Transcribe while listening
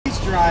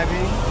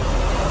driving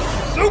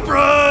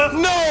Supra!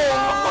 No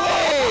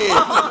way!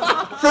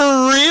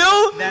 For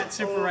real? that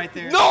Supra right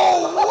there.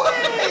 No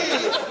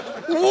way!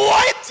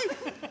 What?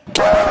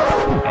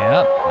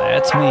 Yep,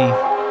 that's me.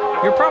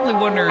 You're probably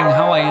wondering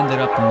how I ended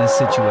up in this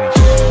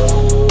situation.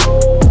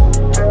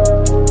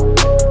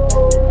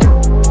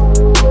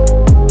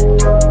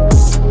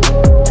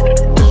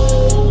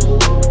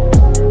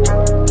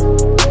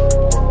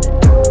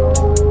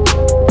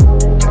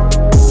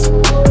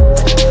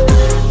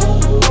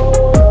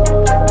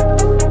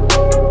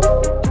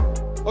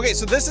 Okay,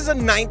 so this is a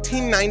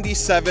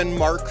 1997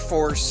 Mark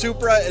IV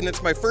Supra, and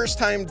it's my first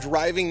time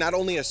driving not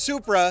only a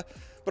Supra,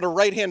 but a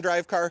right-hand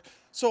drive car.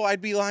 So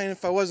I'd be lying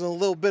if I wasn't a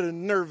little bit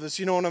nervous,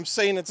 you know what I'm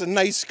saying? It's a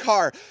nice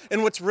car.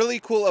 And what's really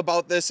cool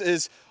about this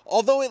is,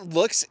 although it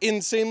looks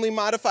insanely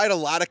modified, a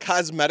lot of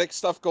cosmetic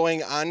stuff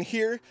going on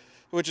here,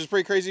 which is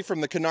pretty crazy,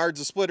 from the canards,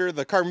 the splitter,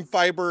 the carbon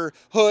fiber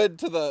hood,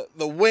 to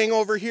the wing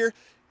over here.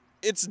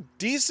 It's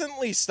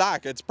decently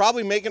stock. It's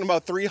probably making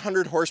about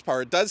 300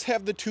 horsepower. It does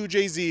have the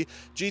 2JZ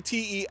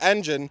GTE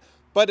engine,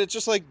 but it's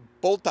just like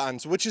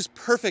bolt-ons, which is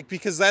perfect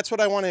because that's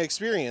what I want to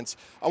experience.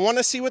 I want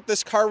to see what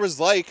this car was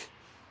like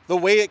the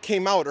way it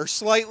came out, or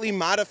slightly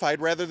modified,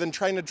 rather than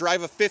trying to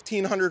drive a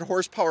 1500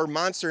 horsepower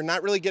monster,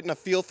 not really getting a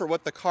feel for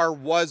what the car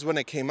was when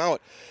it came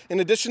out. In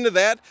addition to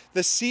that,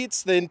 the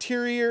seats, the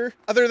interior,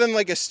 other than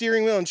like a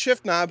steering wheel and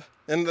shift knob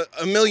and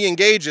a million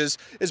gauges,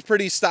 is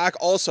pretty stock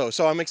also.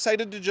 So I'm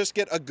excited to just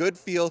get a good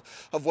feel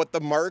of what the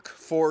Mark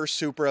IV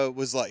Supra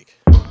was like.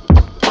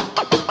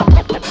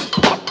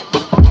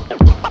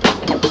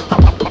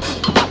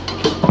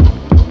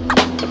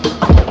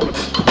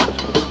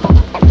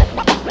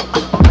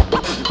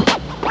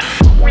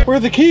 Where are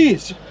the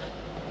keys?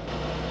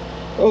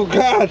 Oh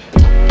God.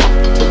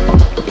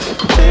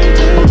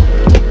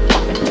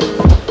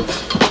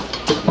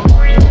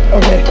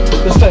 Okay,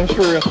 this time's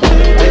for real.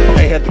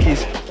 I had the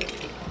keys.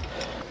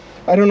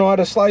 I don't know how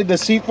to slide the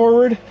seat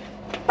forward.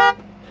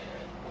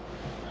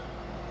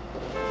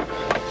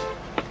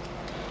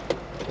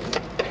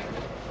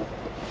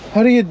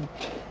 How do you...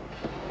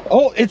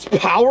 Oh, it's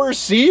power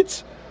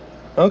seats?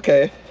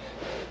 Okay.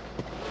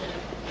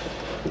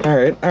 All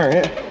right, all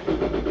right.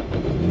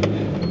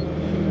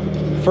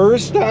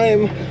 First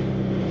time.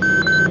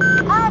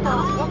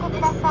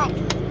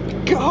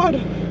 God.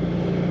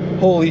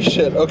 Holy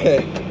shit, okay.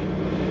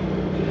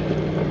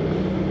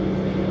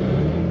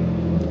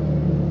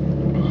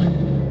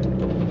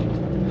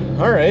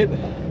 All right.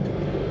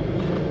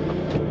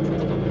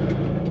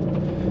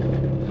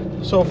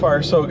 So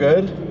far, so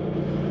good.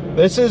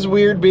 This is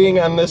weird being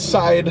on this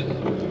side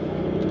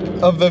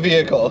of the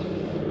vehicle.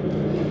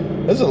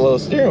 This is a little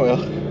steering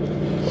wheel.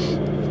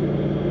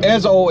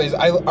 As always,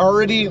 I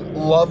already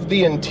love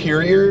the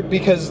interior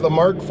because the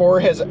Mark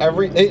IV has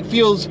it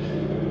feels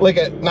like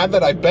a, not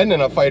that I've been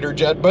in a fighter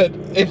jet, but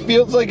it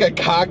feels like a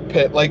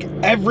cockpit. Like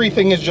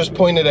everything is just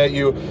pointed at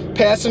you.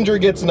 Passenger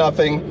gets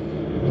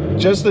nothing.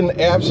 Just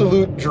an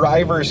absolute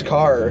driver's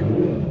car.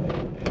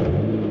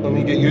 Let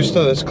me get used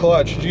to this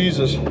clutch,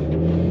 Jesus.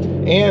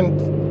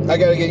 And I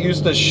gotta get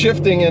used to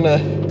shifting in a,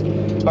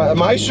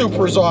 my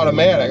Supra's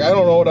automatic. I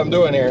don't know what I'm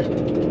doing here.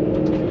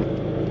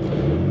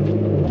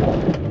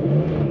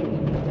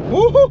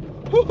 Woohoo!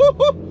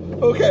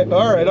 Okay,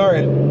 all right, all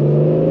right.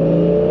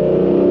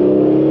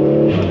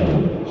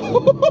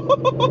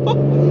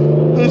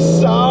 The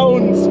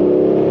sounds.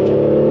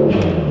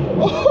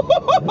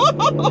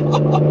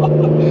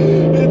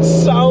 It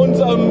sounds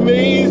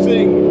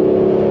amazing.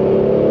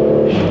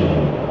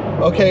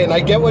 Okay, and I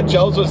get what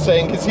Gels was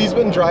saying because he's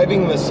been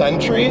driving the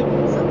Sentry.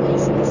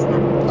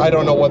 I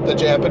don't know what the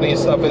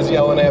Japanese stuff is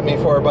yelling at me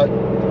for, but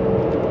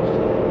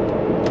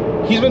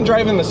he's been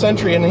driving the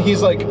Sentry and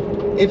he's like,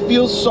 it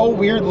feels so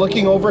weird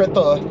looking over at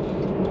the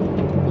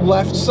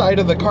left side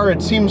of the car.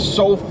 It seems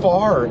so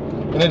far,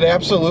 and it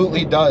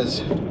absolutely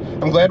does.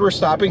 I'm glad we're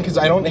stopping because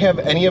I don't have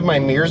any of my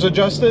mirrors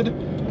adjusted,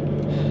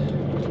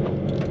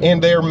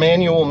 and they're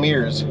manual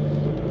mirrors.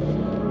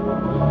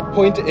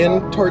 Point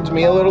in towards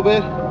me a little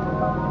bit.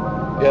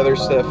 Yeah, they're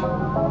stiff.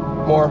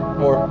 More.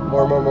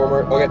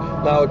 Okay,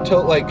 now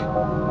tilt like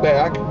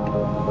back.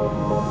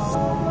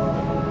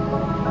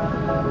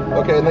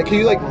 Okay, and then can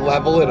you like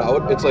level it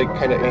out? It's like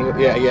kind of angled.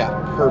 Yeah,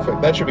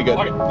 perfect. That should be good.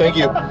 Okay. Thank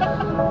you.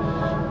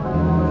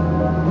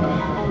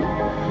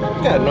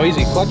 Got a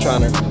noisy clutch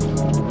on her.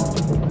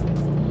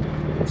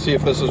 Let's see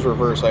if this is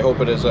reverse. I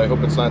hope it is. I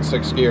hope it's not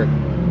 6th gear.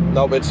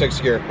 Nope, it's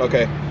 6th gear.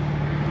 Okay.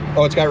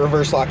 Oh, it's got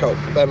reverse lockout.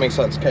 That makes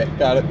sense. Okay,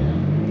 got it.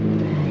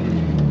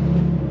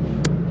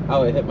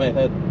 Oh, I hit my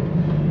head.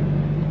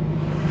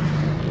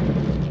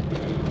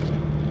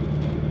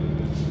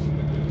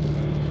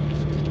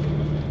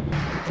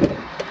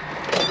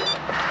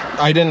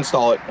 I didn't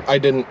install it. I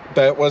didn't.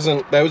 That was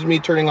me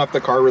turning off the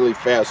car really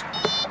fast.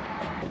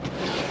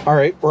 All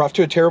right, we're off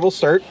to a terrible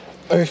start.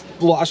 I've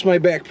lost my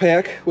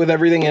backpack with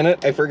everything in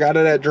it. I forgot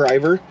it at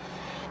driver.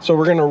 So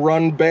we're gonna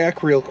run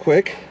back real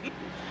quick.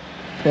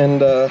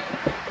 And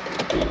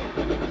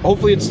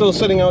hopefully it's still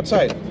sitting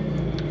outside.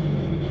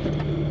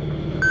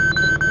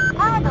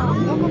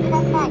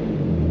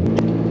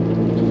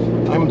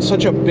 I'm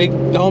such a big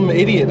dumb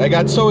idiot. I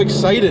got so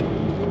excited.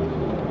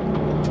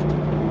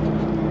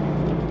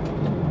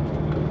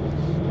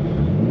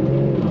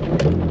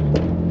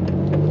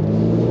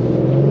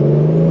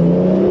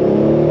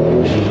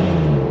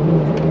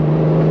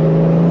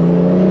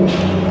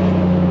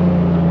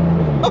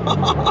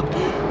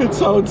 It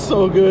sounds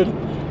so good.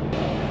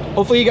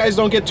 Hopefully you guys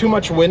don't get too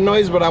much wind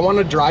noise, but I want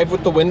to drive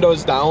with the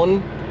windows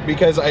down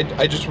because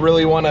I just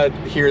really want to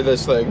hear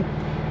this thing.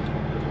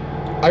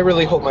 I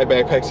really hope my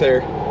backpack's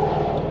there.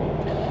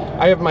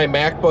 I have my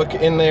MacBook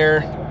in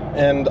there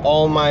and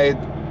all my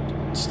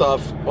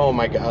stuff. Oh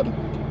my God.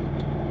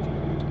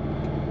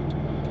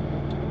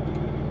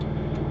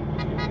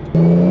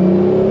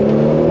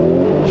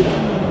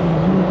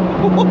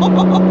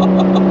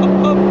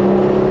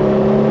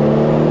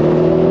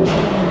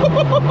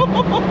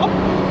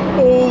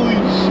 Holy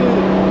shit.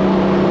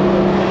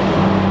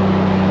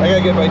 I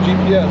gotta get my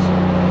GPS.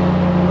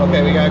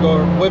 Okay, we gotta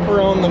go whip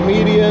around the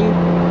median.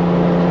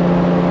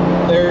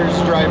 There's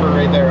driver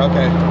right there,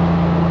 okay.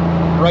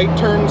 Right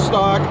turn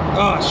stock.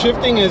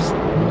 Shifting is,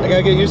 I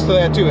gotta get used to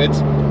that too.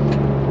 It's,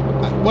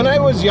 when I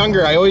was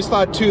younger, I always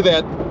thought too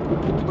that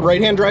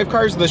right-hand drive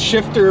cars, the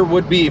shifter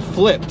would be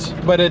flipped,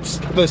 but it's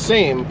the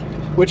same,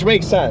 which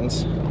makes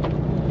sense.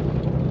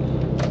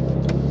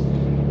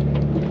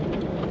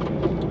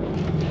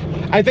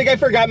 I think I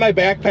forgot my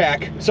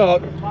backpack, so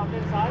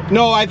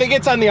no, I think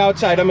it's on the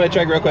outside. I'm gonna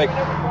check real quick.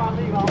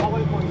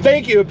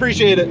 Thank you,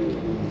 appreciate it.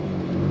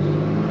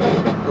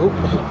 Oop.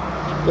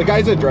 The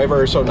guys that drive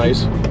are so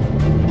nice.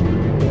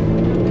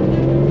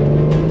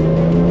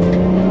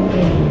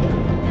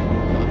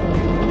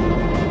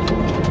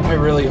 I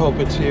really hope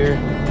it's here.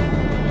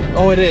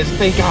 Oh, it is.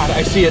 Thank God.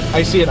 I see it.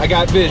 I see it. I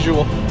got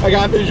visual. I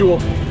got visual.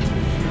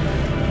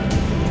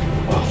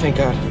 Oh, thank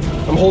God.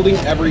 I'm holding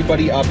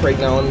everybody up right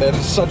now, and that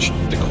is such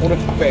Dakota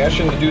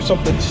fashion to do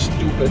something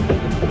stupid.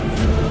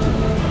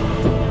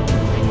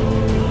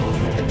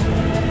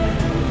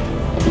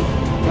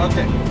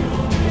 Okay.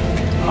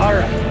 All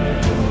right.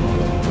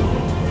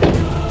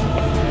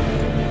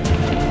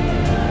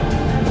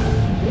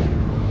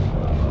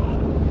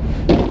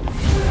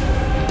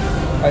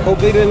 I hope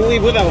they didn't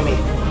leave without me.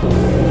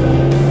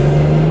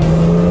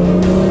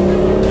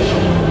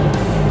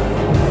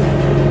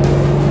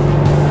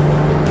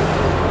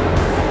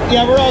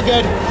 Yeah, we're all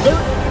good.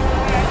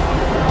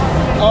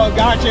 Oh,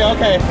 gotcha.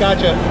 Okay,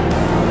 gotcha.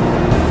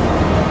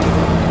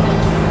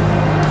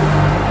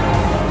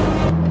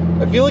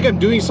 I feel like I'm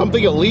doing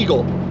something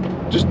illegal,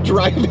 just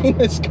driving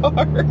this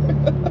car.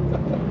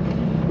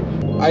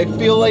 I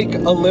feel like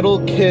a little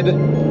kid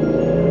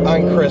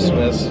on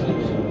Christmas.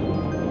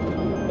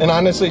 And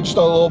honestly, just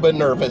a little bit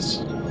nervous.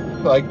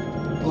 Like,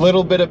 a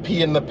little bit of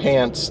pee in the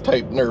pants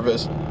type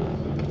nervous.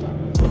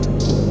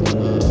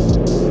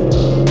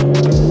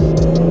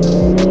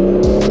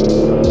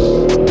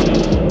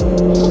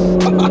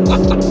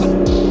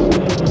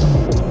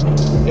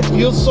 It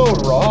feels so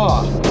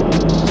raw.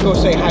 Let's go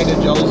say hi to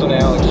Jules and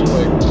Alex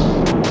quick.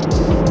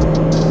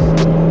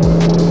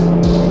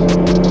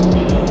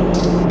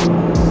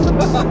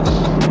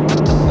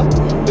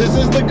 This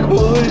is the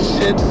coolest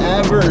shit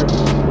ever.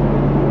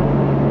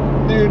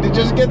 Dude, to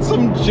just get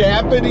some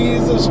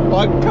Japanese as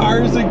fuck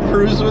cars and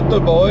cruise with the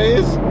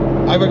boys.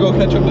 I'm gonna go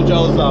catch up to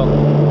Jules now.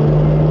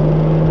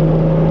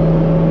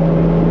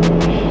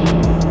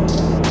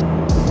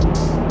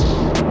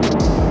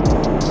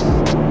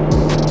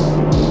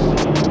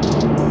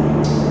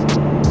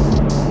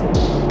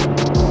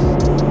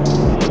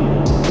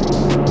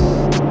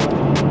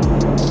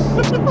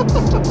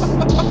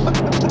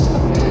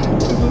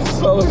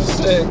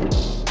 Sick.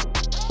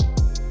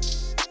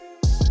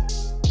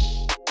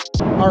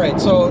 All right,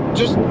 so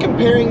just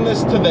comparing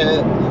this to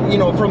the, you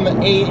know, from the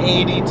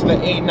A80 to the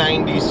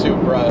A90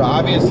 Supra,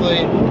 obviously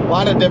a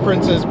lot of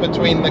differences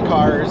between the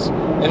cars,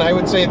 and I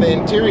would say the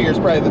interior is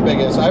probably the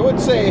biggest. I would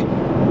say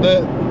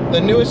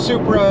the newest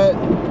Supra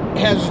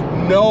has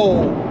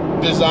no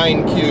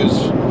design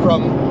cues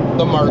from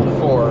the Mark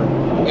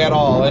IV at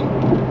all,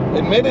 and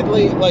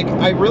admittedly, like,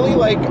 I really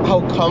like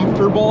how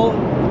comfortable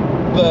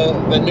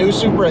the new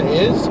Supra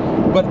is,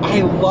 but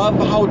I love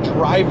how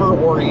driver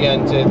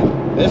oriented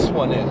this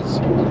one is.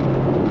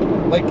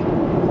 Like,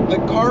 the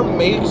car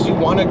makes you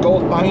want to go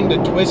find a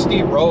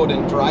twisty road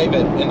and drive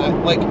it, and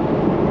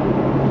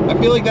I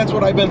feel like that's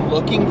what I've been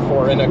looking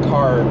for in a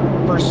car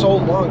for so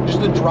long,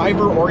 just a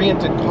driver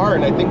oriented car.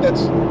 And I think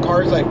that's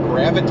cars I've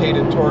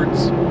gravitated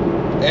towards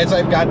as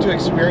I've got to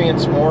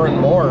experience more and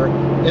more,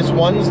 is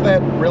ones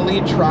that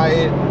really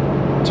try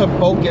to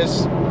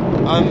focus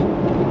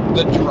on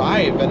the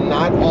drive and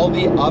not all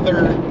the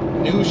other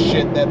new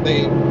shit that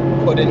they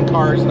put in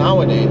cars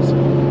nowadays.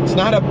 It's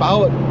not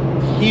about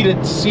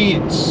heated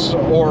seats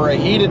or a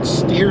heated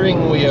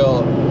steering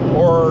wheel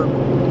or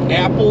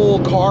Apple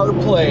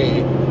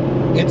CarPlay.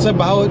 It's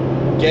about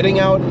getting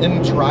out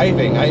and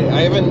driving.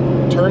 I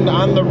haven't turned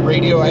on the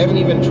radio. I haven't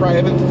even tried. I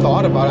haven't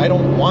thought about it. I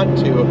don't want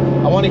to.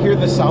 I want to hear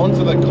the sounds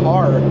of the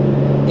car,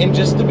 and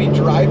just to be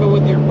driving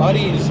with your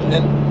buddies,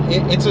 and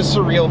it's a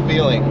surreal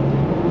feeling.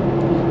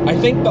 I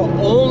think the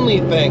only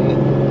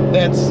thing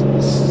that's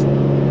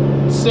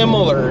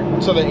similar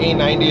to the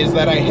A90 is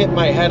that I hit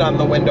my head on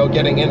the window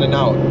getting in and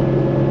out.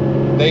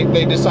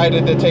 They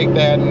decided to take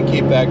that and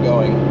keep that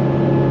going.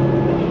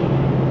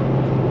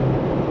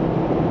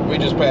 We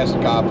just passed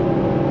a cop.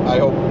 I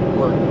hope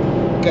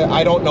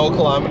I don't know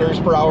kilometers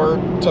per hour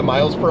to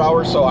miles per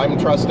hour, so I'm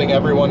trusting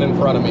everyone in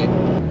front of me.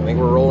 I think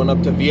we're rolling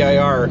up to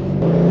VIR.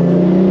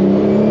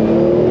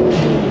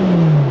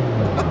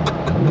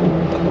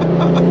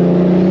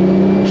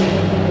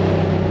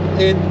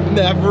 It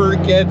never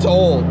gets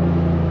old.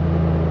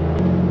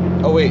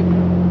 Oh wait,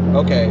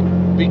 okay.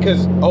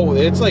 Because, oh,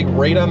 it's like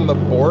right on the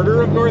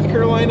border of North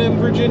Carolina and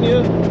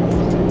Virginia,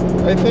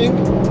 I think.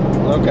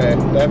 Okay,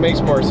 that makes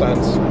more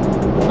sense.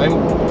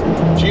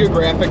 I'm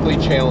geographically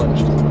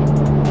challenged.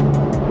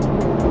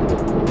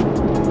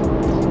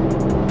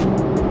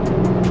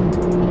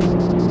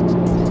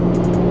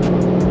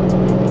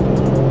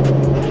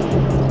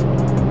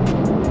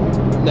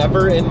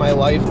 Never in my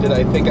life did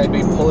I think I'd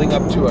be pulling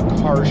up to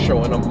a car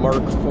show in a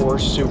Mark 4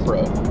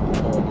 Supra.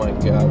 Oh my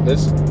god,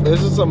 this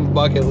is some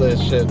bucket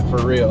list shit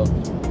for real.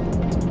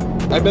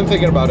 I've been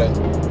thinking about it.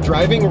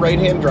 Driving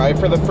right-hand drive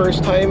for the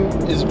first time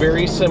is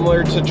very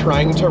similar to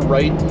trying to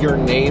write your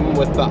name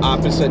with the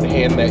opposite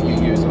hand that you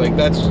use. Like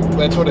that's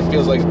what it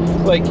feels like.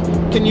 Like,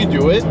 can you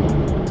do it?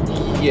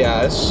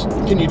 Yes.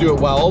 Can you do it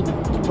well?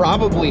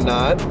 Probably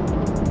not.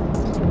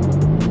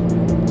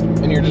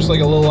 And you're just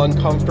like a little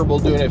uncomfortable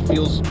doing it.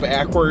 Feels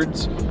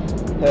backwards.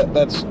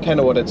 That's kind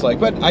of what it's like.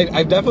 But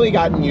I've definitely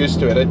gotten used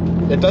to it.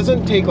 It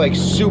doesn't take like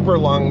super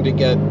long to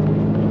get,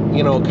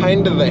 you know,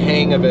 kind of the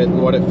hang of it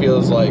and what it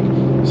feels like.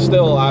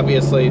 Still,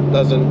 obviously,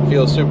 doesn't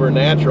feel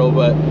supernatural,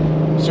 but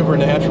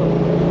supernatural.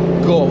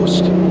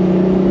 Ghost.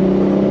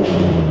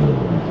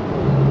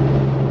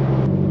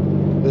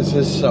 This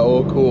is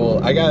so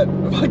cool. I got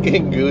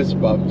fucking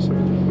goosebumps.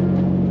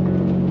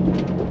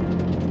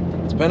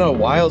 It's been a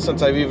while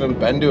since I've even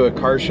been to a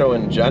car show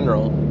in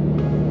general.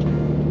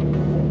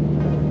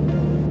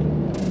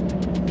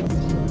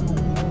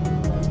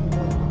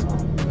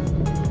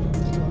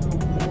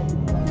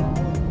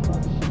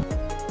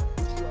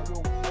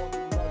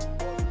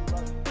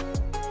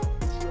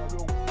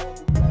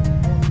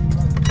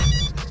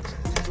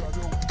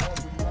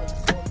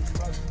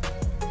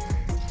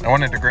 I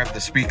wanted to grab the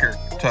speaker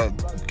to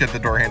get the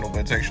door handle,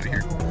 but it's actually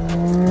here.